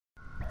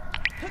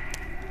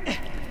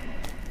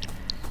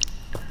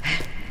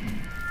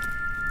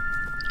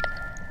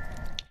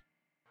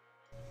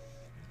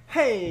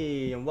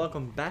Hey, and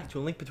welcome back to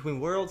A Link Between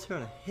Worlds here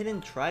on a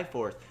Hidden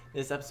Triforce. In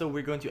this episode,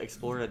 we're going to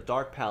explore the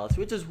Dark Palace,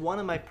 which is one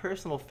of my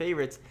personal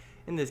favorites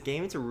in this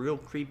game. It's a real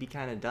creepy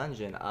kind of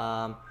dungeon.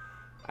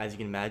 As you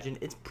can imagine,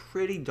 it's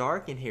pretty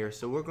dark in here,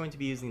 so we're going to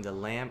be using the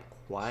lamp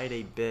quite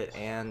a bit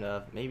and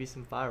maybe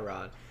some fire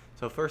rod.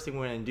 So first thing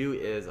we're going to do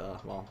is,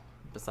 well,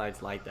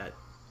 besides light that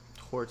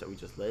torch that we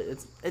just lit,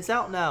 it's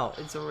out now.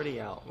 It's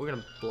already out. We're going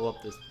to blow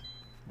up this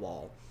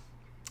wall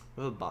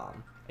with a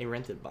bomb, a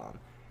rented bomb.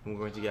 And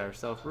we're going to get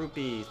ourselves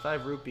rupees,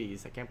 5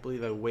 rupees. I can't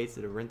believe I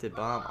wasted a rented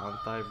bomb on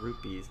 5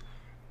 rupees.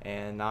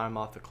 And now I'm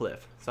off the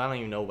cliff. So I don't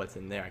even know what's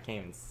in there. I can't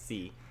even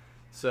see.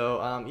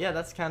 So, yeah,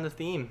 that's kind of the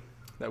theme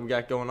that we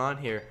got going on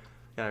here.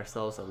 Got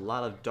ourselves a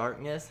lot of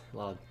darkness, a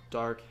lot of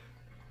dark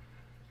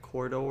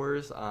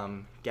corridors,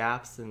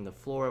 gaps in the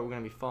floor that we're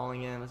going to be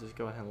falling in. Let's just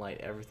go ahead and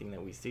light everything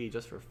that we see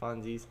just for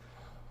funsies.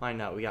 Why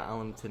not? We got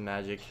unlimited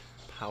magic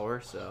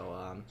power.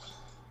 So,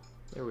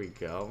 there we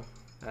go.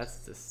 That's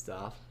the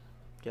stuff.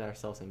 Get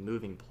ourselves a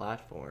moving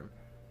platform.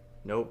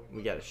 Nope,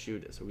 we gotta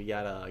shoot it, so we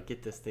gotta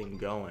get this thing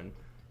going.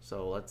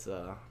 So let's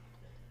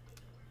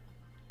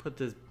put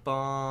this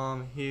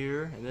bomb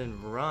here and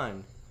then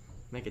run.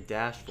 Make a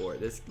dash for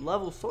it. This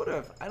level sort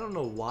of, I don't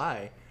know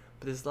why,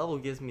 but this level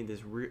gives me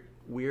this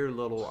weird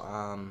little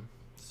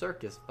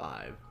circus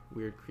vibe.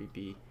 Weird,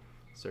 creepy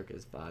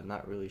circus vibe.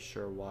 Not really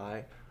sure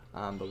why.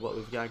 But what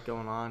we've got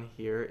going on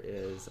here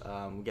is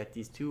we got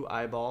these 2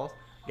 eyeballs.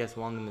 I guess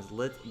one of them is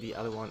lit, the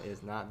other one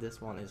is not.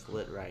 This one is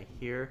lit right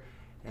here.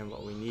 And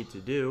what we need to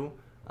do,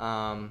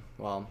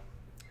 well,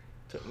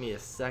 took me a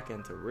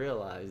second to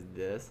realize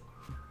this,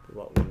 but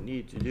what we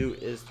need to do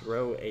is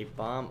throw a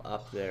bomb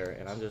up there.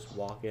 And I'm just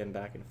walking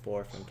back and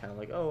forth and kind of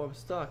like, oh, I'm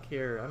stuck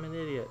here, I'm an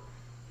idiot.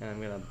 And I'm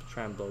gonna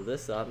try and blow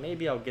this up.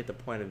 Maybe I'll get the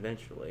point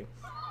eventually.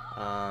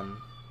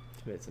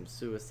 Commit some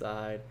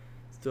suicide.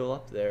 Still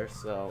up there,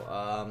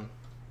 so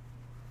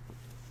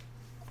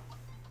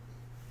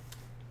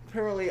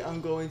apparently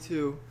I'm going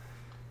to,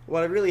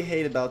 what I really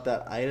hate about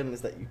that item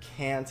is that you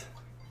can't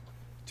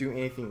do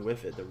anything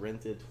with it. The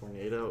rented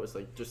tornado is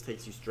like, just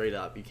takes you straight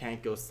up. You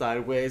can't go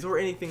sideways or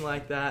anything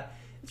like that.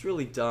 It's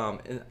really dumb.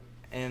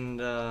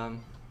 And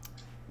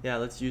yeah,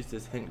 let's use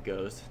this hint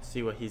ghost,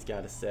 see what he's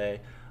got to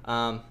say.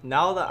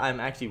 Now that I'm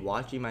actually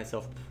watching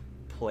myself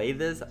play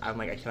this, I'm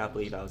like, I cannot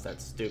believe I was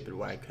that stupid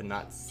when I could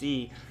not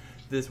see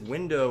this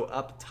window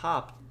up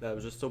top that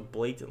was just so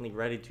blatantly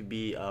ready to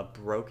be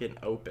broken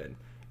open.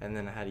 And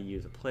then I had to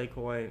use a play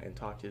coin and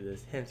talk to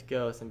this hint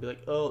ghost and be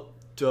like, oh,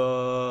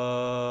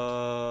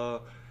 duh,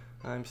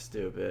 I'm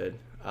stupid.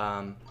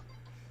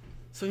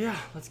 So yeah,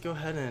 let's go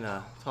ahead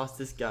and toss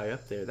this guy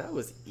up there. That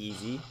was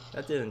easy.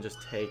 That didn't just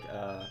take,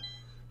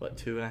 what,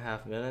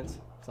 2.5 minutes?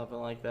 Something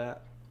like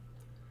that.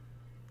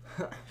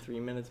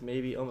 3 minutes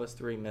maybe, almost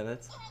 3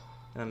 minutes.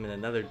 And I'm in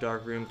another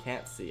dark room,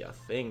 can't see a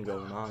thing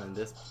going on in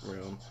this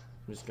room.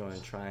 I'm just going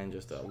to try and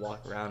just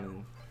walk around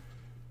and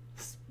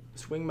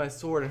swing my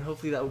sword, and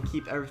hopefully that will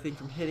keep everything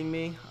from hitting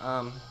me.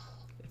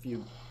 If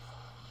you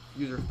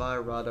use your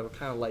fire rod, that will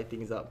kind of light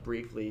things up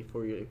briefly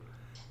for you,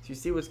 so you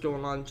see what's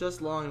going on,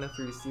 just long enough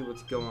for you to see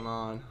what's going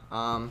on.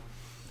 I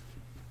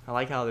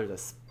like how there's a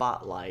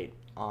spotlight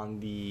on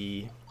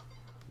the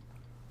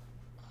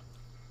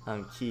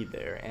key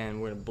there,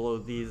 and we're gonna blow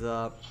these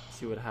up,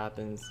 see what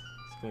happens.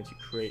 It's going to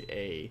create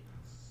a,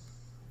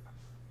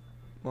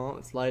 well,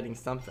 it's lighting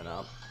something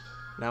up.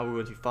 Now we're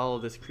going to follow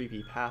this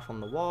creepy path on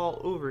the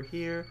wall over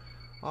here,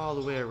 all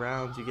the way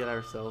around to get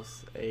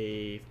ourselves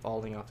a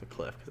falling off the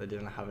cliff, because I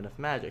didn't have enough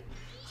magic.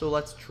 So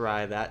let's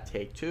try that,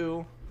 take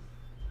 2.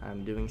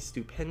 I'm doing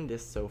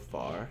stupendous so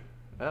far.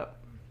 Oh,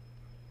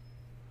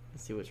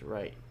 let's see what's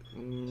right.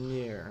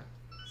 Near.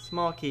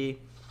 Small key.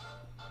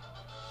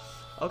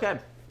 Okay,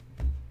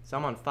 so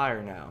I'm on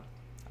fire now.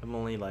 I've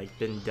only like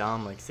been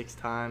dumb like 6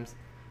 times.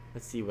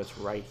 Let's see what's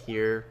right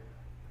here.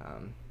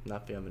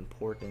 Nothing of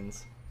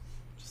importance.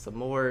 Just some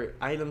more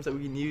items that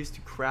we can use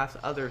to craft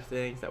other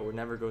things that we're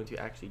never going to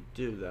actually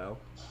do though.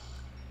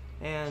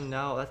 And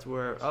now that's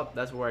where, oh,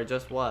 that's where I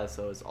just was.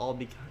 So it's all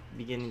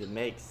beginning to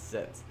make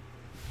sense.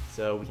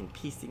 So we can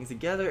piece things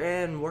together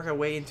and work our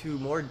way into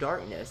more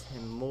darkness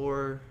and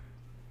more,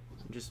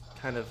 just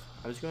kind of,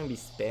 I'm just going to be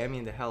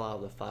spamming the hell out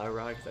of the fire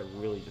rod because I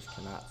really just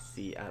cannot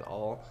see at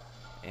all.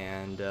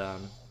 And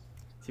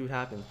see what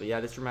happens. But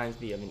yeah, this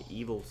reminds me of an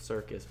evil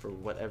circus for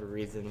whatever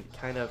reason,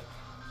 kind of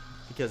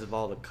because of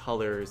all the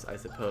colors, I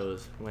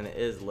suppose. When it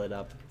is lit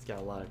up, it's got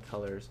a lot of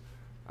colors.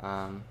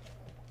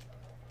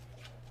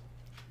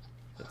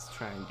 Let's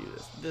try and do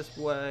this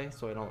way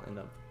so I don't end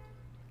up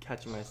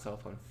catching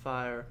myself on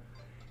fire.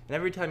 And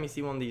every time you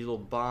see one of these little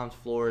bombs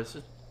floors,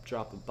 just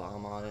drop a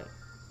bomb on it,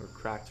 or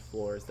cracked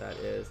floors that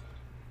is,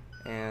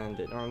 and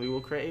it normally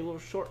will create a little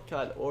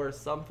shortcut or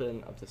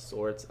something of the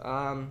sorts.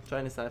 Trying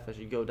to decide if I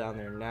should go down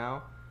there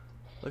now.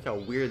 Look how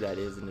weird that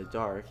is in the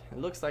dark. It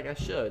looks like I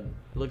should.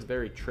 It looks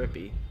very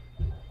trippy.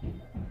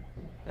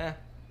 Eh.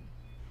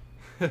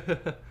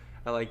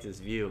 I like this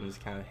view. I'm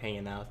just kind of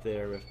hanging out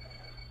there with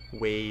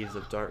waves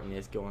of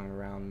darkness going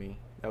around me.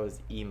 That was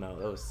emo.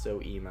 That was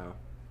so emo.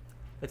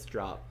 Let's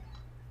drop.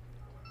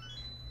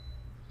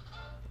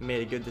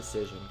 made a good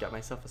decision. Got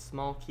myself a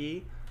small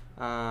key.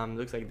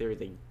 Looks like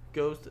there's a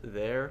ghost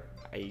there.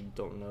 I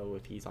don't know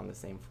if he's on the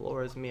same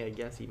floor as me. I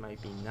guess he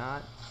might be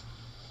not.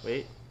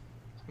 Wait,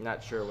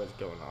 not sure what's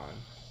going on.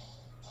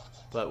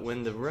 But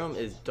when the room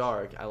is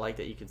dark, I like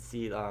that you can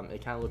see, it kind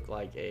of looked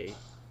like a,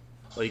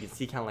 well, you can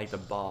see kind of like the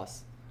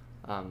boss,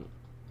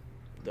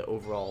 the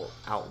overall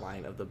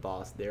outline of the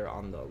boss there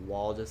on the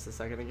wall just a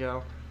second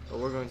ago. But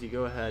we're going to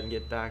go ahead and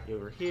get back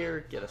over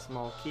here, get a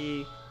small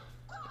key,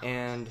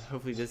 and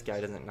hopefully this guy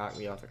doesn't knock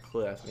me off the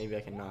cliff. Maybe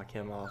I can knock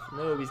him off.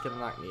 No, he's gonna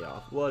knock me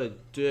off. What a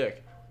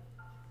dick.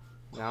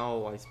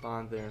 Now I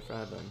spawned there in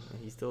front of him,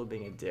 and he's still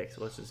being a dick,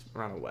 so let's just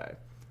run away.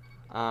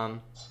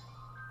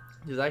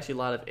 There's actually a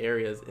lot of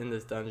areas in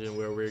this dungeon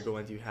where we're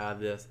going to have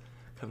this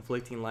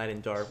conflicting light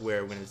and dark,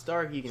 where when it's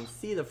dark you can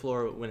see the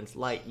floor, but when it's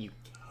light you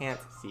can't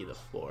see the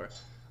floor.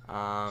 It's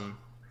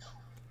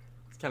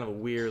kind of a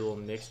weird little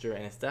mixture,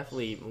 and it's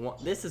definitely,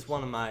 this is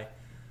one of my,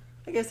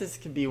 I guess this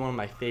could be one of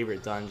my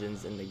favorite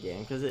dungeons in the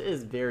game, because it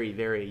is very,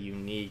 very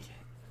unique.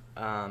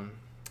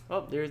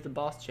 Oh, there's the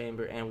boss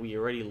chamber, and we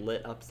already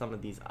lit up some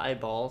of these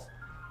eyeballs,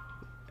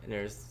 and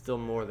there's still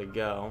more to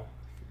go,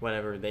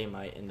 whatever they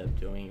might end up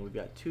doing. We've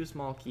got 2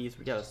 small keys.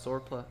 We got a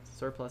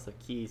surplus of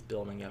keys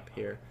building up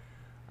here.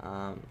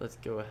 Let's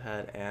go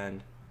ahead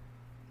and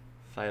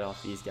fight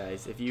off these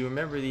guys. If you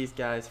remember these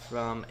guys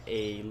from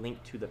A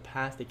Link to the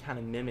Past, they kind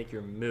of mimic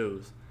your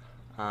moves.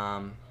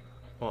 Well,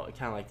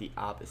 kind of like the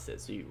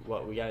opposite. So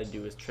what we got to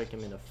do is trick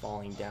them into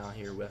falling down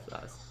here with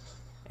us.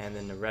 And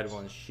then the red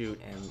ones shoot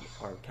and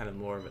are kind of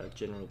more of a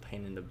general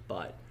pain in the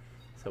butt.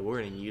 So we're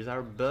going to use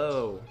our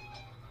bow.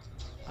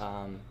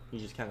 You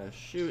just kind of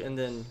shoot and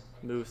then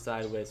move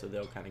sideways so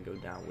they'll kind of go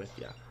down with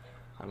you.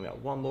 We got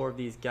one more of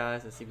these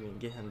guys. Let's see if we can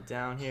get him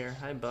down here.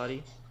 Hi,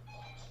 buddy.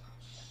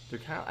 They're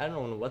kind of, I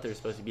don't know what they're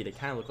supposed to be. They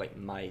kind of look like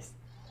mice.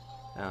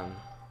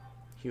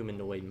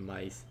 Humanoid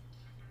mice.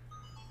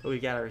 But we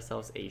got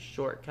ourselves a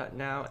shortcut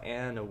now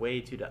and a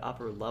way to the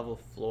upper level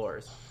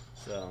floors.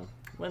 So,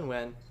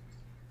 win-win.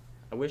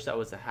 I wish that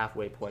was a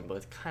halfway point, but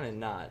it's kind of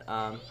not.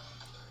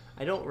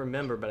 I don't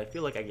remember, but I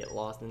feel like I get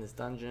lost in this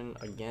dungeon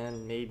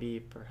again, maybe,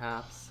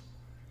 perhaps.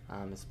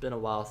 It's been a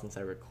while since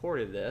I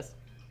recorded this,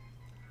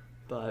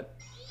 but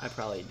I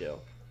probably do.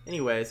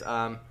 Anyways,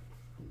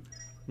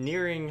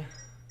 nearing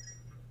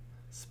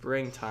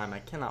springtime. I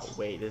cannot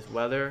wait. This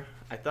weather,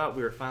 I thought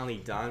we were finally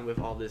done with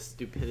all this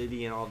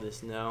stupidity and all this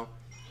snow.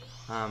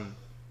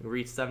 We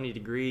reached 70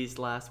 degrees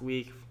last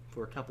week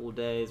for a couple of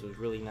days. It was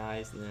really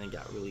nice, and then it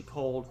got really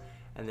cold.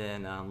 And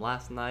then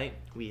last night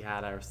we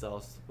had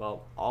ourselves,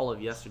 well, all of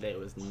yesterday it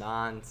was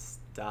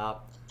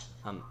non-stop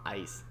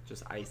ice,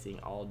 just icing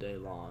all day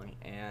long.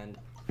 And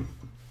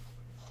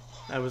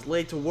I was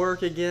late to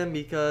work again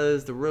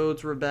because the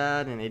roads were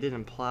bad and they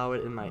didn't plow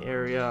it in my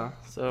area.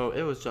 So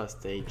it was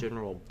just a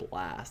general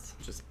blast,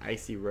 just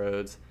icy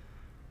roads.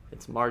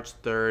 It's March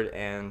 3rd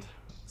and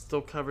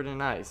still covered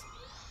in ice.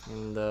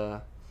 And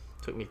it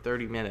took me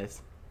 30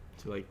 minutes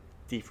to like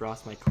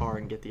defrost my car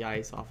and get the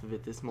ice off of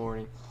it this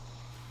morning.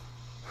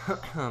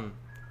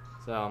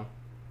 So,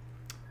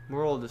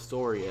 moral of the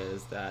story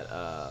is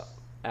that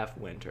F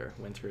winter.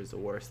 Winter is the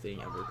worst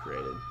thing ever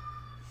created.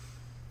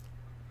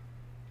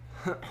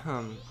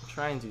 I'm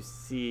trying to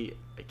see,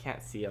 I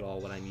can't see at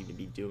all what I need to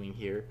be doing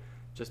here,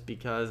 just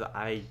because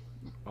I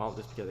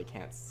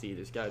can't see.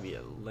 There's got to be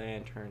a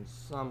lantern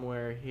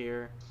somewhere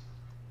here.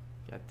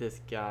 Got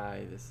this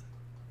guy,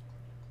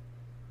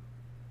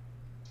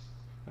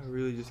 I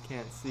really just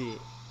can't see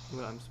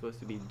what I'm supposed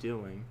to be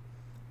doing.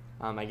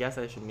 I guess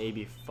I should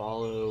maybe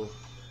follow.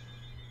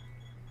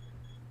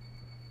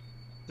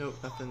 Nope,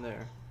 nothing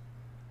there.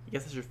 I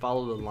guess I should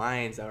follow the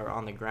lines that are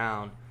on the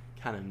ground,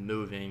 kind of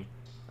moving.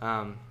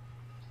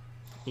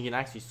 You can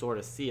actually sort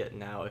of see it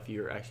now if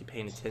you're actually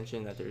paying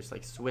attention, that there's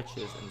like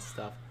switches and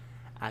stuff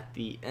at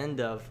the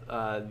end of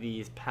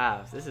these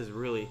paths. This is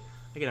really,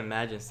 I can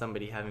imagine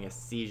somebody having a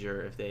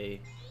seizure if they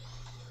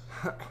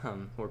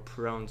were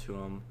prone to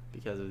them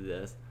because of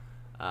this.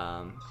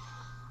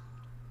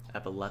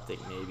 Epileptic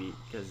maybe,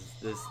 because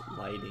this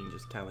lighting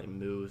just kind of like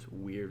moves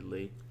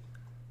weirdly.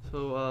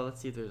 So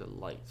let's see if there's a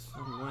light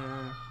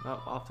somewhere.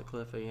 Oh, off the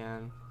cliff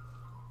again.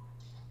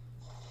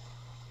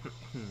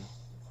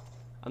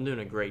 I'm doing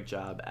a great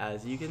job,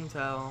 as you can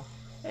tell.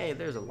 Hey,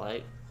 there's a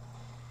light.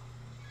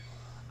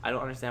 I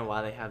don't understand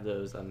why they have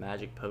those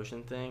magic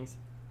potion things.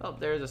 Oh,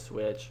 there's a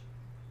switch.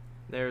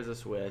 There's a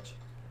switch.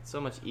 It's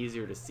so much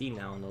easier to see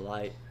now in the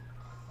light.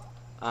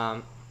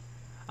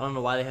 I don't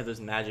know why they have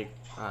those magic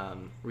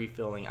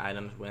refilling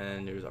items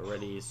when there's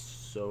already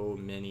so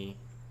many.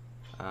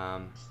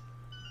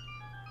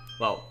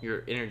 Well,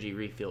 your energy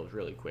refills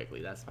really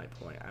quickly. That's my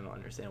point. I don't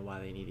understand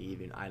why they need to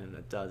give you an item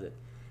that does it.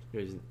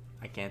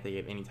 I can't think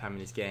of any time in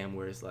this game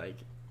where it's like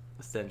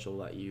essential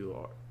that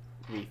you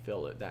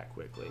refill it that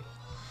quickly.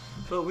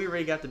 But we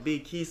already got the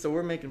big key, so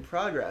we're making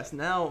progress.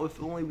 Now,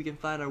 if only we can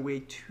find our way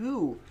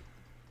to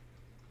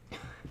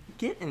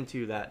get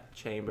into that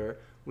chamber,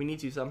 we need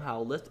to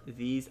somehow lift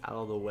these out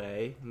of the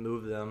way,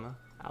 move them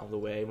out of the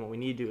way. What we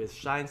need to do is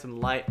shine some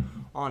light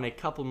on a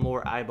couple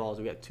more eyeballs.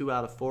 We got 2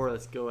 out of 4.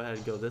 Let's go ahead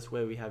and go this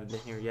way. We haven't been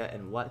here yet.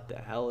 And what the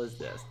hell is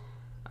this?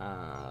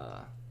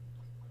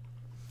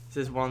 This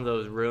is one of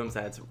those rooms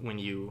that's when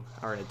you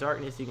are in the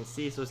darkness you can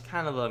see. So it's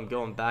kind of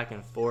going back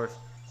and forth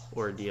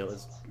ordeal.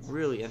 It's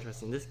really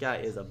interesting. This guy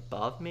is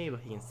above me,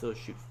 but he can still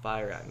shoot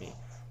fire at me.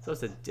 So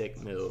it's a dick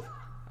move.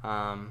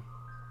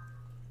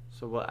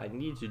 So what I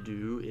need to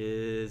do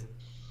is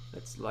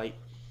I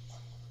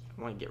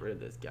want to get rid of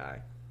this guy.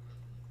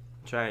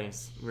 I'm trying to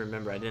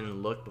remember I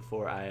didn't look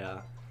before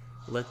I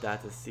lit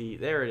that to see.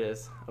 There it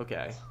is.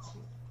 Okay.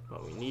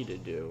 What we need to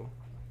do,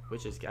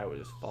 which this guy would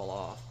just fall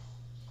off.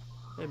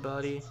 Hey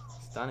buddy,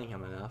 stunning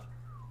him enough.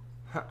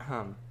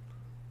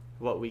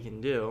 What we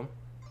can do.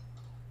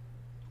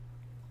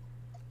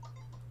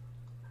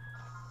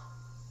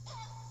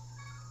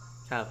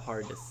 Kind of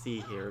hard to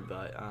see here,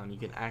 but you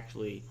can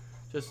actually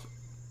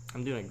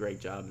I'm doing a great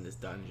job in this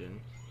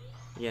dungeon.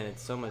 Again,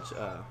 it's so much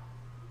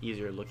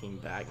easier looking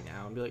back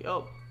now and be like,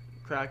 oh,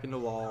 crack in the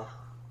wall,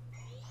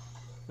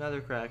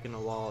 another crack in the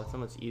wall. It's so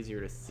much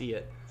easier to see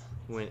it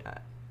when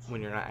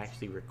you're not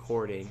actually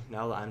recording.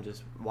 Now that I'm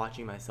just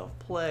watching myself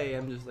play,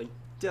 I'm just like,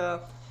 duh,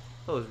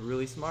 that was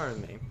really smart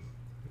of me.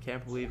 I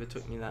can't believe it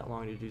took me that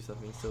long to do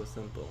something so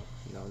simple.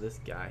 You know, this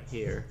guy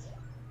here,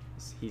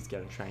 he's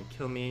gonna try and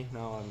kill me.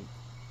 Now I'm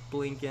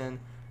blinking,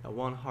 got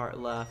 1 heart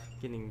left,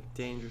 getting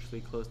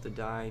dangerously close to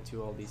dying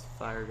to all these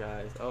fire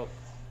guys. Oh,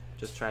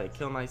 just try to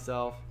kill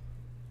myself.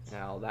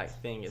 Now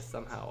that thing is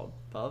somehow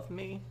above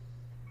me.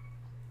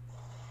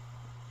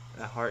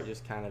 That heart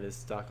just kind of is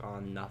stuck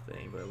on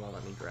nothing, but it won't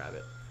let me grab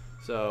it.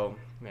 So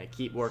I'm gonna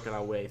keep working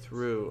our way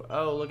through.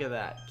 Oh, look at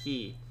that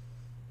key.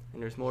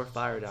 And there's more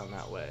fire down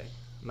that way.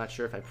 I'm not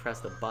sure if I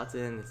press the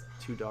button. It's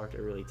too dark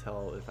to really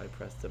tell if I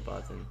press the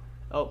button.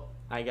 Oh,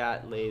 I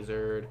got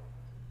lasered.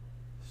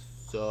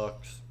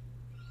 Sucks.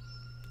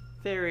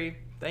 Fairy,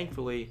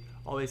 thankfully,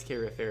 always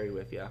carry a fairy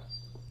with you.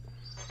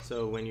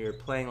 So when you're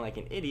playing like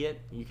an idiot,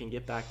 you can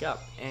get back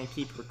up and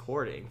keep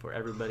recording for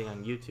everybody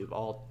on YouTube,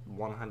 all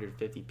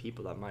 150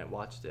 people that might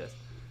watch this.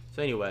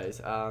 So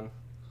anyways,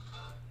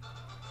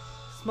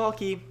 small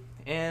key,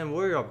 and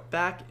we're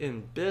back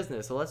in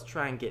business. So let's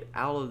try and get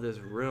out of this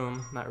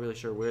room. Not really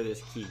sure where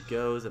this key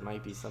goes. It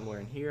might be somewhere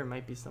in here, it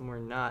might be somewhere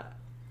not.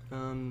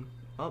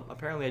 Oh,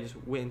 apparently I just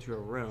went into a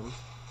room.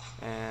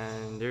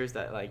 And there's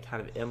that like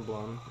kind of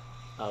emblem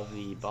of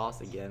the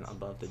boss again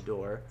above the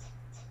door.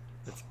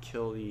 Let's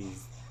kill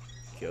these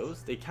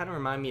ghosts. They kind of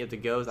remind me of the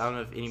ghosts. I don't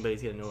know if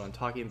anybody's gonna know what I'm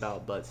talking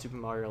about, but Super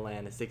Mario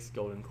Land has 6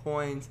 golden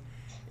coins.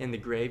 In the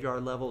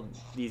graveyard level,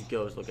 these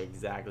ghosts look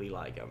exactly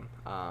like them,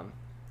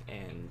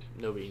 and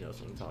nobody knows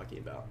what I'm talking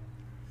about.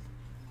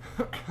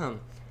 That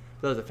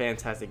was a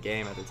fantastic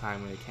game at the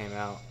time when it came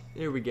out.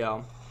 Here we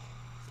go.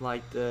 It's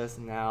like this.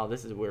 Now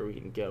this is where we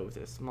can go with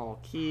a small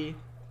key.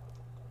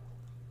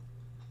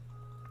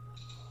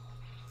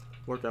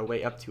 Work our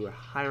way up to a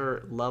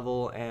higher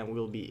level and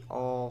we'll be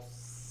all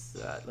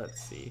set.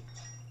 Let's see.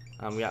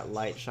 We got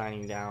light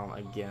shining down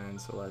again,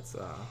 so let's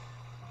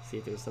see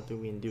if there's something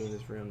we can do in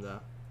this room though.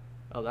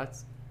 Oh,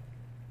 that's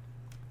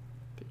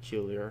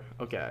peculiar.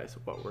 Okay, so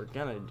what we're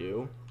gonna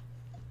do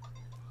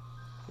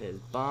is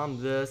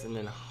bomb this and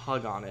then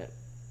hug on it.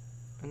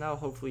 And that'll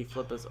hopefully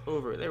flip us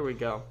over. There we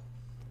go.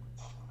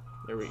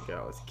 There we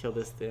go. Let's kill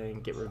this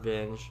thing, get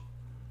revenge.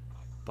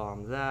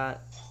 Bomb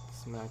that.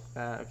 Smack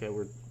that. Okay,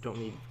 we don't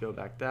need to go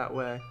back that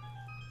way.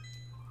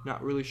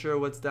 Not really sure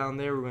what's down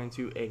there. We're going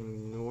to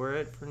ignore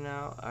it for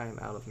now. I am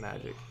out of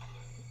magic.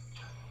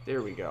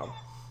 There we go.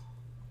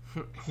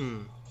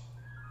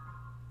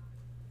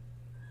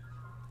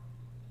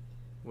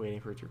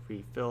 Waiting for it to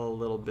refill a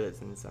little bit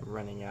since I'm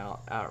running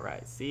out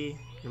outright. See?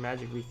 Your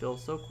magic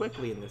refills so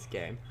quickly in this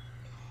game.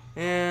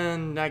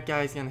 And that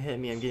guy's gonna hit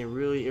me. I'm getting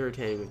really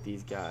irritated with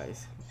these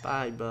guys.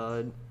 Bye,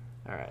 bud.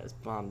 Alright, let's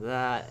bomb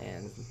that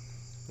and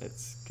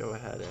let's go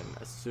ahead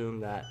and assume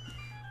that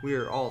we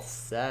are all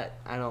set.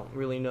 I don't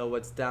really know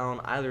what's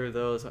down either of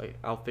those.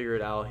 I'll figure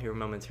it out here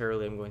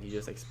momentarily. I'm going to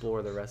just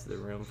explore the rest of the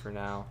room for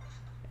now.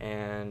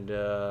 And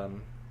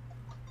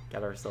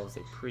got ourselves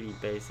a pretty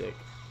basic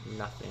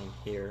nothing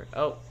here.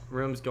 Oh,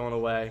 room's going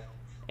away.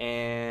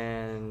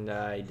 And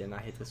I did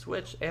not hit the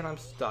switch. And I'm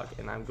stuck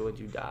and I'm going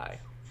to die.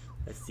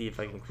 Let's see if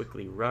I can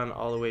quickly run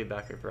all the way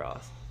back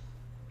across.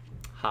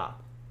 Ha.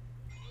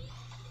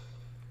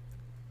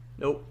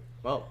 Nope.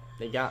 Well,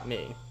 they got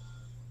me.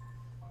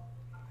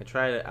 I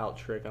tried to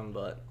out-trick them,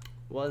 but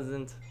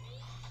wasn't.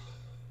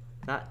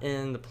 Not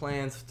in the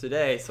plans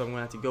today, so I'm going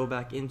to have to go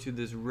back into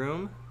this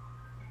room.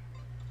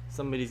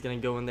 Somebody's going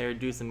to go in there,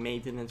 do some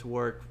maintenance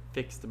work,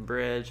 fix the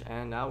bridge,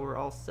 and now we're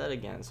all set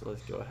again. So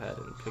let's go ahead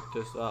and pick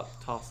this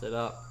up, toss it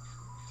up,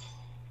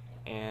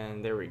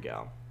 and there we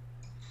go.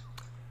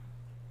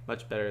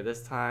 Much better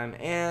this time.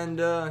 And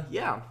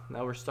yeah,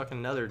 now we're stuck in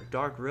another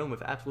dark room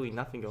with absolutely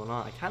nothing going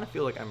on. I kind of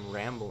feel like I'm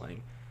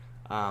rambling.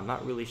 I'm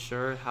not really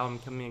sure how I'm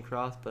coming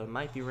across, but I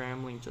might be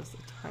rambling just a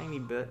tiny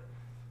bit.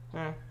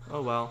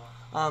 Oh well.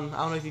 I don't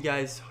know if you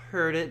guys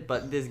heard it,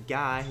 but this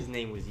guy, his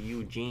name was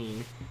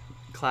Eugene.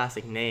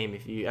 classic name.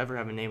 If you ever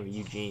have a name of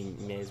Eugene,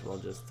 you may as well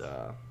just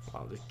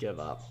just give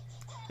up.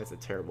 It's a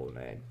terrible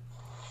name.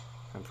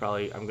 I'm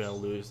gonna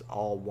lose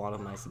all one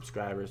of my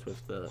subscribers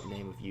with the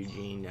name of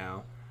Eugene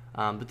now.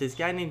 But this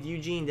guy named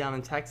Eugene down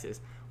in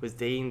Texas was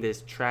dating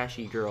this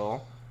trashy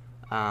girl.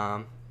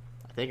 I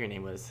think her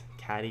name was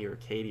Caddy or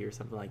Katie or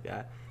something like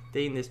that.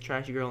 Dating this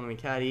trashy girl named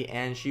Caddy,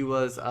 and she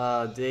was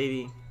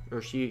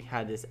she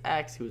had this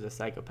ex who was a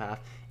psychopath.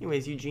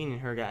 Anyways, Eugene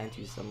and her got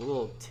into some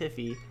little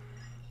tiffy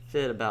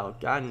fit about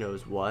God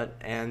knows what,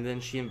 and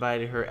then she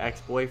invited her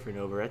ex-boyfriend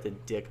over. That's a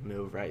dick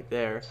move right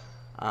there.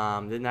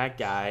 Then that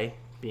guy,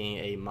 being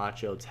a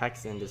macho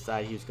Texan,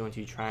 decided he was going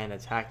to try and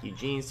attack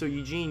Eugene. So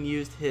Eugene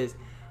used his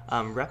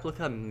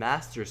replica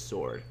Master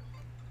Sword.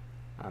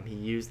 He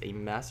used a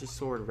Master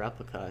Sword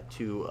replica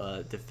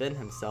to defend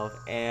himself,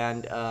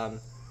 and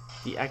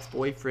the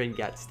ex-boyfriend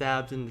got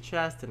stabbed in the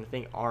chest and I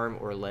think arm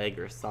or leg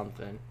or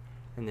something.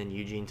 And then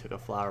Eugene took a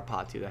flower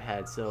pot to the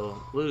head. So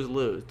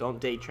lose-lose. Don't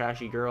date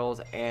trashy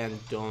girls and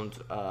don't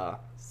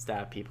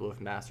stab people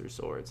with Master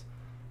Swords.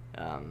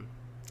 Yeah,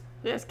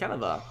 it's kind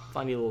of a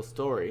funny little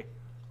story.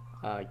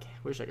 I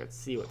wish I could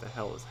see what the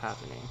hell was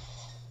happening.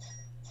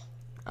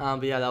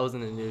 But yeah, that was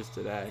in the news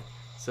today.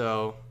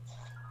 So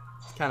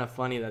it's kind of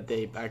funny that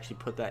they actually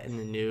put that in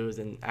the news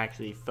and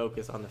actually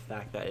focus on the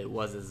fact that it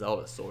was a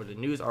Zelda sword. The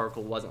news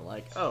article wasn't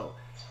like, oh,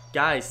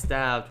 guy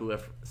stabbed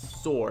with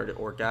sword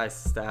or guy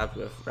stabbed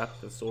with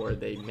replica sword.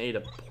 They made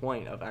a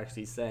point of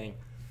actually saying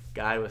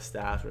guy was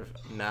stabbed with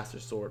Master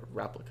Sword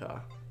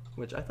replica,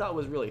 which I thought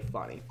was really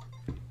funny.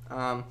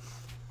 So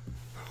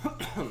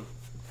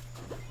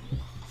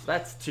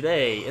that's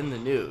today in the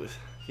news.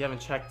 If you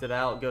haven't checked it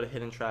out, go to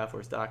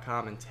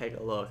HiddenTriforce.com and take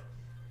a look.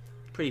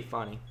 Pretty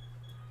funny.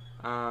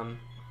 So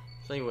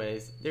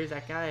anyways, there's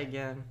that guy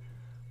again.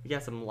 We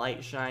got some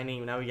light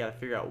shining. Now we got to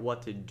figure out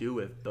what to do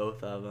with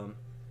both of them.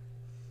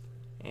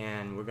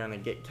 And we're going to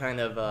get kind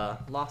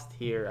of lost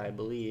here, I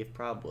believe,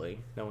 probably,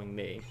 knowing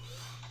me.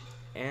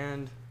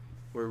 And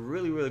we're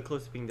really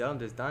close to being done with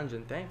this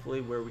dungeon,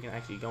 thankfully, where we can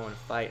actually go and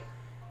fight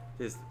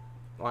this.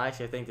 Well,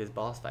 actually, I think this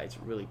boss fight's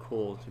really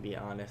cool, to be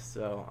honest.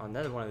 So,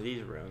 another one of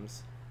these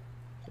rooms,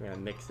 we're going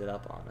to mix it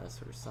up on us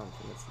or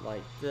something. It's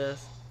like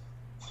this.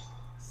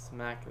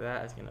 Smack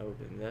that. It's going to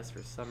open this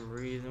for some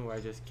reason where I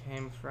just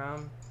came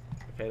from.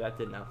 Okay, that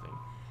did nothing.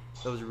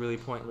 That was a really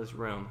pointless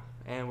room.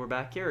 And we're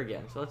back here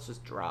again, so let's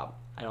just drop.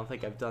 I don't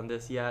think I've done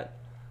this yet.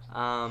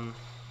 What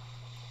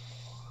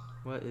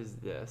is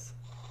this?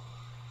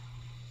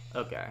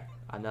 Okay,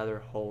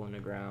 another hole in the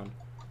ground.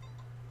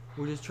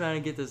 We're just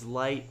trying to get this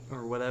light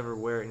or whatever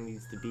where it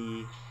needs to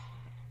be.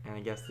 And I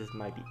guess this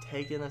might be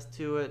taking us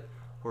to it,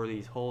 or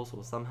these holes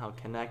will somehow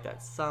connect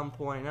at some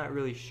point. Not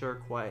really sure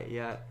quite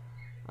yet.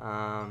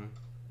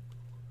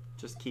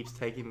 Just keeps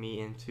taking me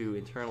into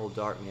Eternal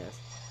Darkness.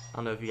 I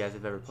don't know if you guys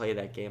have ever played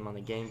that game on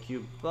the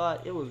GameCube,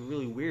 but it was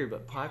really weird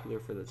but popular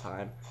for the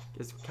time.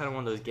 It's kind of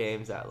one of those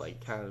games that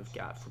like kind of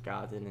got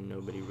forgotten and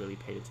nobody really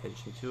paid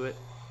attention to it.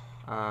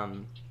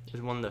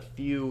 It's one of the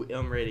few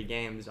M-rated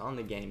games on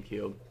the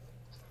GameCube.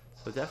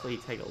 So definitely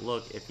take a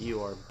look if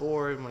you are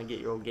bored, want to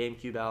get your old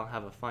GameCube out,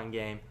 have a fun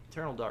game.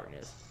 Eternal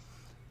Darkness.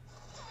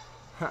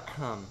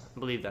 I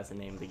believe that's the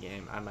name of the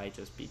game. I might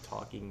just be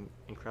talking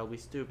incredibly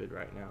stupid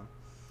right now,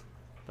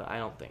 but I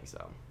don't think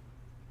so.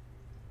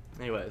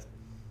 Anyways,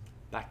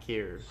 back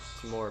here,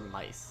 some more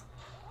mice.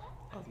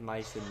 Of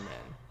mice and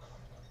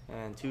men.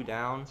 And 2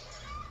 down,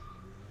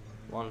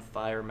 1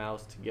 fire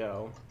mouse to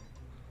go.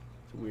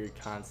 It's a weird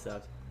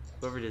concept.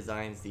 Whoever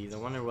designs these, I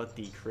wonder what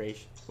the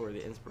creation or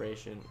the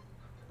inspiration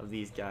of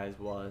these guys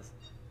was.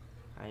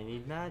 I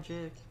need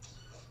magic.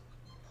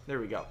 There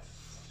we go.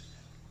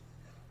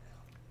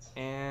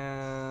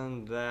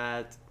 And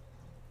that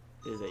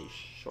is a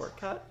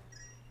shortcut.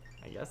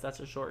 I guess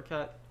that's a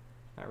shortcut.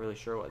 Not really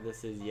sure what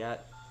this is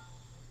yet.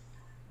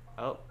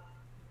 Oh,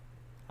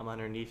 I'm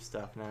underneath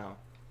stuff now.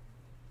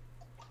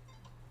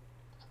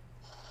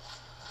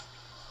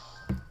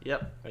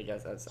 Yep, I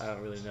guess I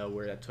don't really know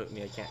where that took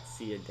me. I can't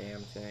see a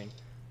damn thing.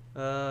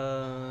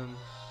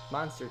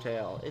 Monster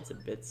tail. It's a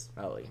bit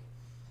smelly.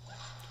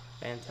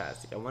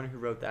 Fantastic. I wonder who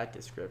wrote that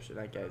description.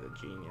 That guy's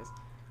a genius.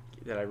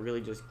 Did I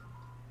really just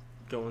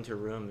go into a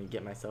room and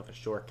get myself a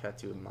shortcut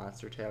to a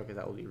monster tail? Because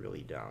that would be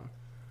really dumb.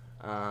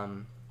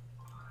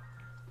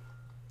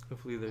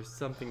 Hopefully there's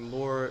something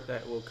more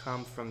that will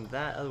come from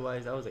that.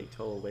 Otherwise, that was a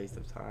total waste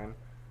of time.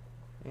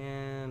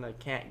 And I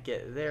can't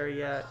get there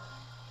yet.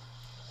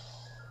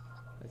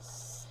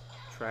 Let's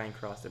try and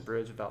cross the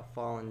bridge without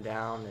falling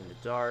down in the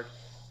dark.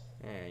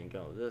 And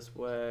go this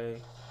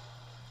way.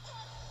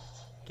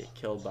 Get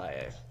killed by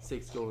a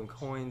 6 golden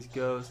coins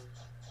ghost.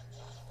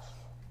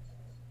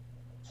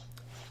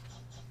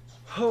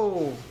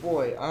 Oh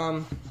boy,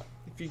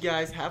 if you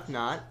guys have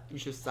not, you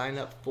should sign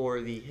up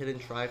for the Hidden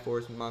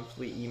Triforce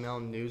monthly email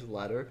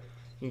newsletter.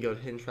 You can go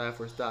to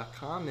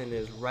hiddentriforce.com and it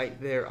is right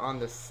there on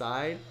the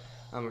side.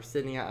 We're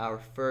sitting at our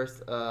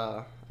first,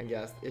 I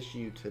guess,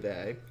 issue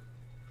today.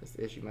 This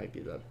issue might be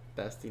the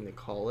best thing to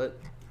call it.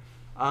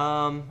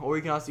 Or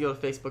you can also go to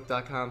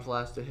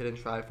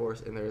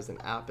facebook.com/thehiddentriforce, and there's an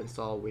app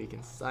installed where you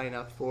can sign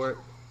up for it.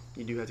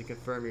 You do have to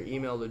confirm your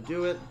email to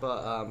do it,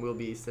 but we'll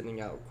be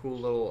sending out cool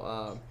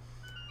little,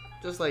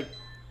 just like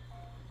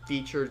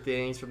featured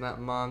things from that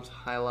month,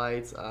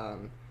 highlights,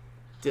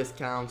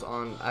 discounts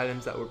on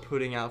items that we're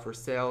putting out for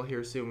sale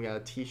here soon. We got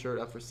a t-shirt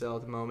up for sale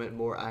at the moment.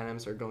 More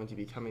items are going to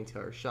be coming to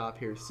our shop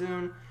here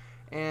soon,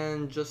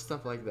 and just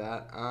stuff like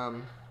that.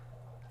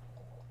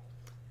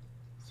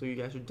 So you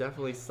guys should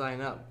definitely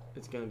sign up.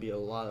 It's going to be a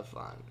lot of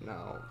fun.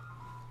 Now,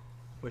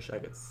 wish I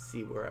could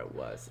see where I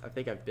was. I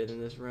think I've been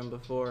in this room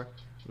before.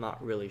 I'm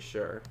not really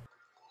sure.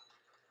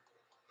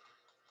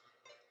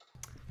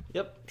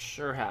 Yep,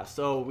 sure have.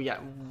 So we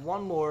got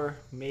one more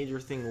major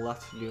thing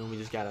left to do, and we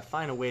just gotta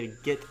find a way to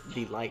get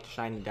the light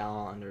shining down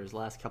on his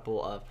last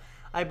couple of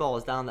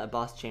eyeballs down that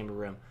boss chamber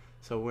room.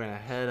 So we're gonna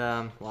head,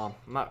 well,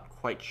 I'm not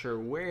quite sure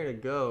where to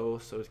go,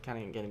 so it's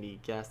kind of gonna be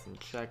guess and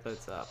check.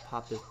 Let's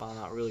pop this bomb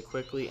out really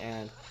quickly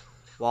and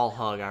wall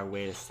hug our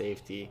way to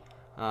safety.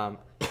 I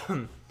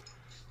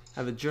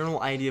have a general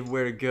idea of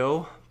where to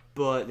go,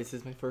 but this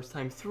is my first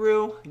time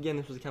through. Again,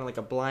 this was kind of like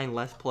a blind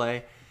let's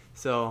play.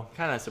 So,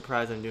 kind of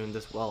surprised I'm doing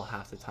this well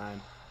half the time.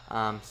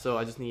 So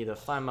I just need to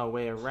find my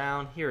way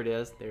around. Here it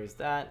is. There's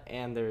that,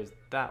 and there's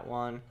that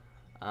one.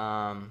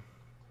 I'm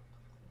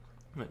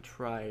going to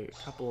try a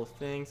couple of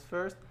things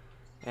first.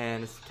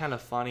 And it's kind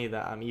of funny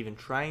that I'm even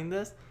trying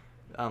this.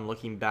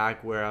 Looking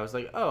back where I was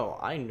like, oh,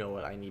 I know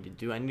what I need to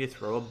do. I need to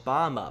throw a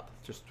bomb up.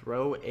 Just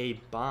throw a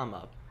bomb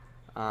up.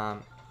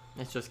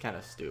 It's just kind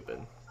of stupid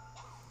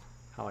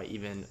how I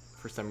even,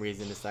 for some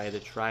reason, decided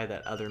to try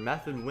that other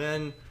method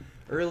when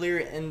earlier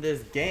in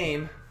this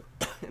game,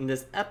 in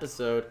this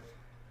episode,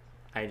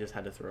 I just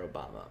had to throw a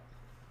bomb up.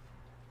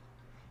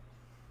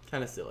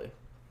 Kind of silly.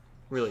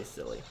 Really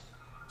silly.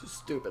 Just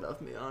stupid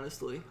of me,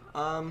 honestly.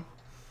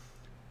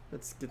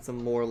 Let's get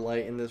some more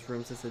light in this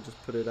room since I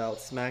just put it out.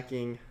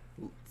 Smacking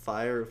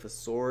fire with a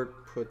sword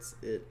puts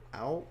it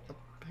out,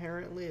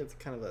 apparently. It's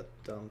kind of a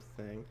dumb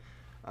thing.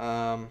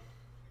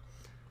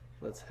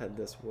 Let's head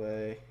this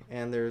way.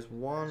 And there's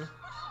one...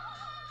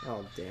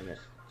 Oh, damn it.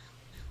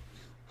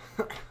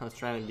 I was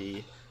trying to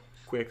be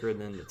quicker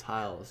than the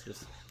tile. It's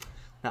just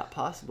not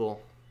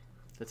possible.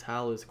 The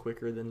tile is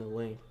quicker than the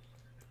link.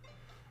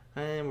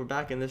 And we're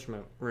back in this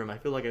room. I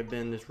feel like I've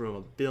been in this room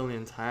a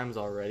billion times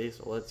already,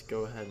 so let's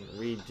go ahead and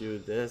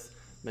redo this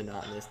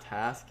monotonous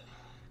task.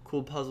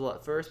 Cool puzzle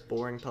at first,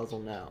 boring puzzle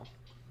now.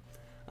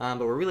 But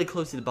we're really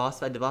close to the boss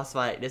fight. The boss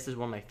fight, this is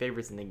one of my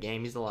favorites in the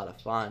game. He's a lot of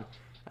fun.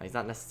 He's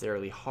not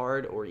necessarily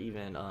hard or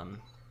even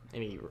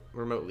any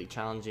remotely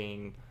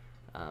challenging.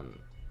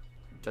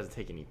 Doesn't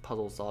take any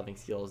puzzle solving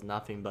skills,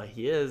 nothing, but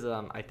he is,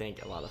 I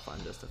think, a lot of fun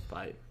just to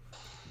fight.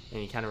 And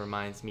he kind of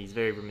reminds me, he's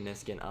very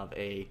reminiscent of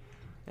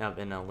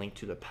in a Link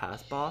to the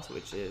Past boss,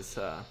 which is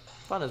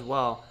fun as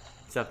well,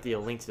 except the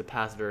Link to the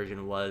Past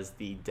version was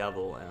the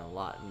devil and a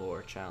lot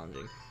more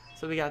challenging.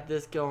 So we got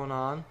this going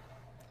on,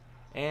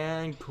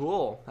 and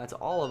cool, that's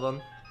all of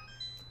them.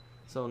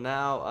 So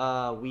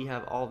now we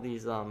have all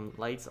these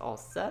lights all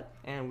set,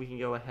 and we can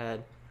go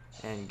ahead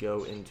and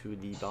go into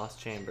the boss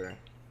chamber.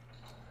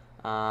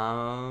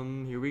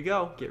 Here we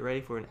go. Get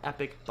ready for an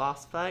epic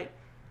boss fight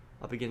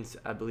up against,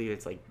 I believe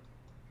it's like,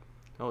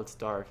 oh, it's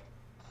dark.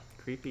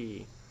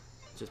 Creepy.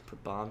 Just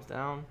put bombs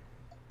down.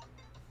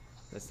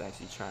 Let's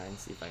actually try and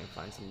see if I can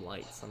find some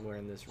light somewhere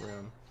in this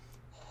room.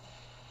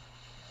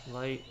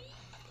 Light.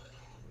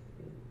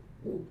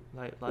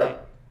 Light, light.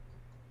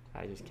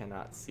 I just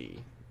cannot see.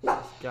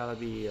 There's gotta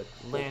be a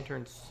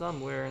lantern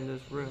somewhere in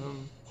this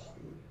room.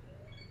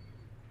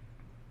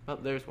 Oh,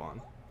 there's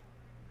one.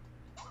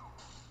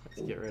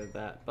 Let's get rid of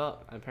that.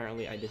 But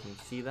apparently I didn't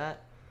see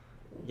that.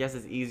 I guess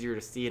it's easier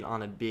to see it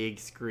on a big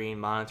screen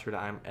monitor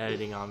that I'm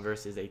editing on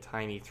versus a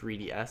tiny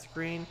 3DS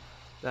screen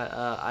that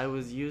I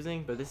was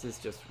using. But this is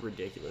just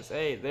ridiculous.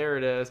 Hey, there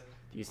it is.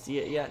 Do you see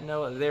it yet?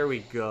 No, there we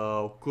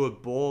go.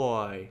 Good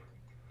boy.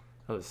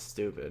 That was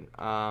stupid.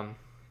 So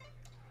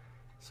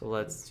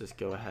let's just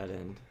go ahead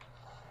and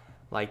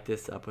light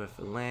this up with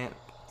a lamp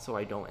so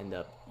I don't end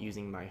up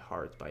using my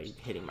heart by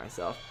hitting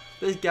myself.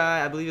 This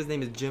guy, I believe his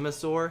name is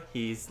Jimasaur.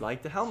 He's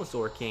like the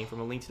Helmasaur King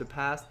from A Link to the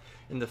Past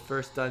in the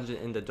first dungeon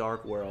in the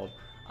Dark World.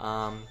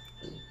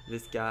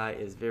 This guy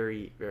is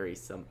very, very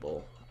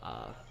simple,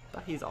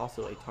 but he's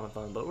also a ton of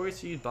fun. But we're going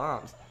to use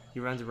bombs. He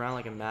runs around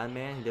like a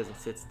madman. He doesn't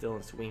sit still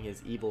and swing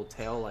his evil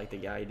tail like the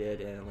guy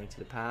did in A Link to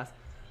the Past,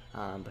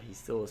 but he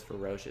still is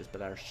ferocious.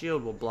 But our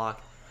shield will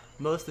block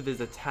most of his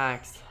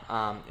attacks,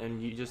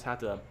 and you just have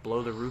to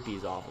blow the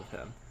rupees off of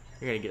him.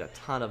 You're going to get a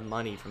ton of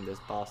money from this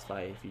boss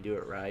fight if you do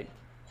it right.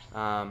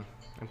 I'm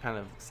kind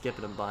of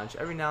skipping a bunch.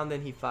 Every now and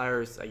then he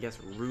fires, I guess,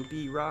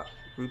 rupee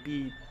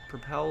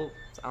propel,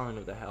 I don't know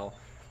what the hell,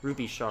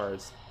 rupee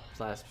shards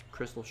 /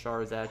 crystal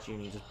shards at you,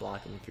 and you just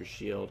block him with your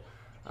shield.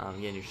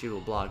 Again, your shield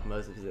will block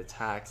most of his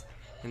attacks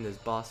in this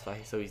boss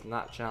fight, so he's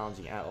not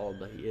challenging at all,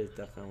 but he is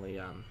definitely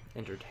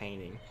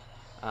entertaining.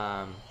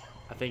 I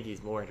think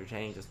he's more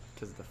entertaining just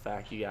because of the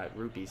fact you got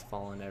rupees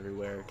falling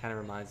everywhere. It kind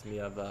of reminds me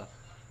of the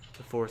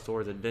Four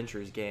Swords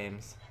Adventures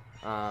games.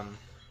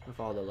 with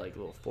all the like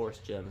little force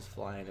gems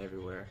flying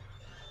everywhere.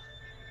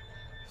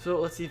 So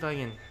let's see if I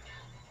can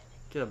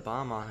get a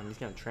bomb on him. He's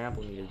gonna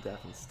trample me to death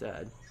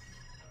instead.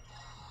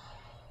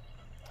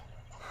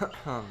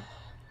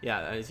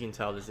 Yeah, as you can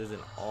tell, this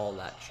isn't all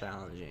that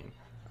challenging.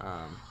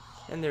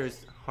 And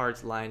there's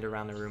hearts lined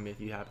around the room if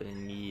you happen to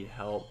need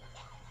help.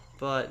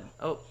 But,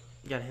 oh,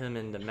 you gotta hit him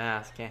in the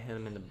mask, can't hit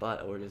him in the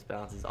butt or it just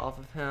bounces off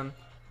of him.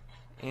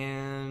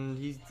 And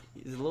he's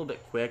a little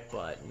bit quick,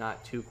 but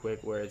not too quick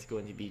where it's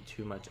going to be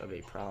too much of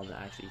a problem to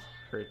actually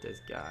hurt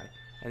this guy.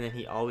 And then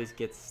he always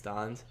gets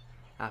stunned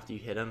after you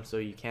hit him, so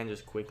you can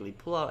just quickly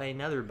pull out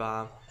another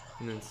bomb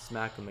and then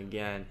smack him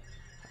again.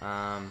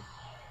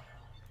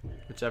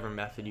 Whichever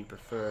method you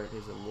prefer.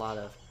 There's a lot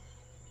of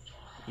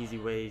easy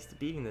ways to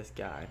beating this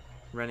guy.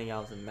 Running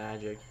out some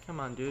magic.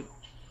 Come on, dude.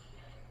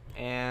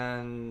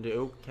 And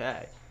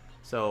okay.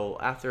 So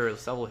after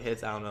several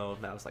hits, I don't know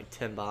if that was like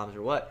 10 bombs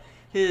or what,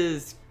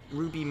 his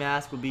ruby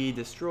mask will be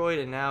destroyed,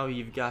 and now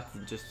you've got to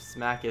just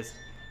smack his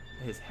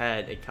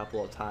head a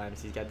couple of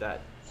times. He's got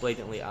that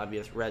blatantly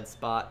obvious red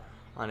spot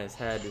on his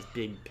head, this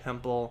big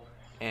pimple,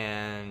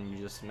 and you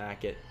just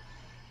smack it,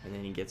 and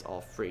then he gets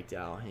all freaked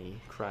out and he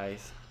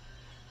cries.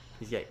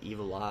 He's got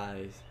evil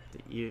eyes,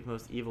 the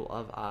most evil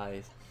of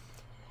eyes.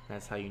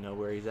 That's how you know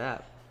where he's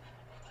at.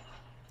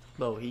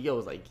 But he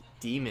goes like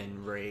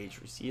demon rage.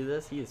 You see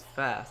this? He is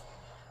fast.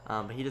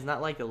 But he does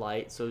not like the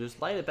light, so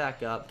just light it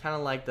back up. Kind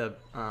of like the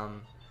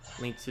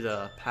Link to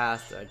the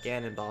Past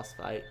Ganon boss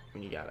fight,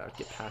 when you gotta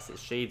get past his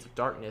Shades of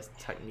Darkness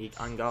technique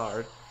on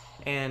guard.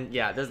 And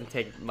yeah, it doesn't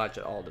take much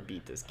at all to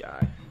beat this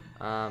guy.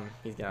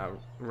 He's gonna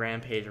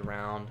rampage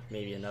around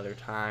maybe another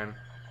time.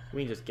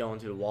 We can just go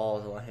into the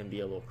walls and let him be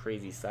a little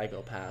crazy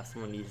psychopath.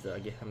 Someone needs to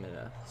get him in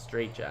a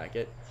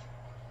straitjacket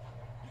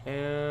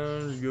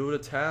and go to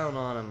town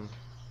on him.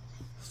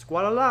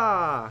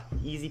 Squalala!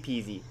 Easy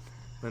peasy.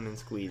 Lemon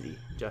squeezy.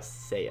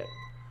 Just say it.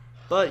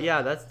 But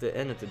yeah, that's the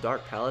end of the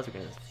Dark Palace. We're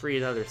going to free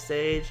another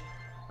stage.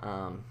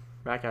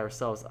 Rack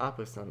ourselves up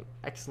with some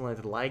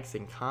excellent likes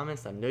and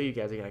comments. I know you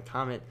guys are going to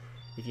comment.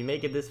 If you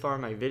make it this far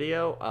in my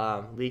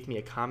video, leave me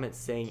a comment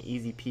saying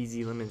easy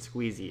peasy lemon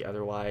squeezy.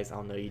 Otherwise,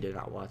 I'll know you did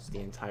not watch the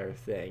entire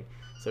thing.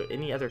 So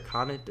any other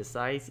comment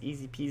besides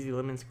easy peasy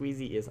lemon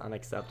squeezy is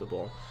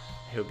unacceptable.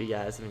 I hope you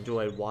guys have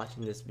enjoyed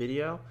watching this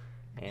video,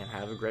 and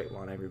have a great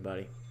one,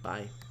 everybody.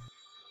 Bye.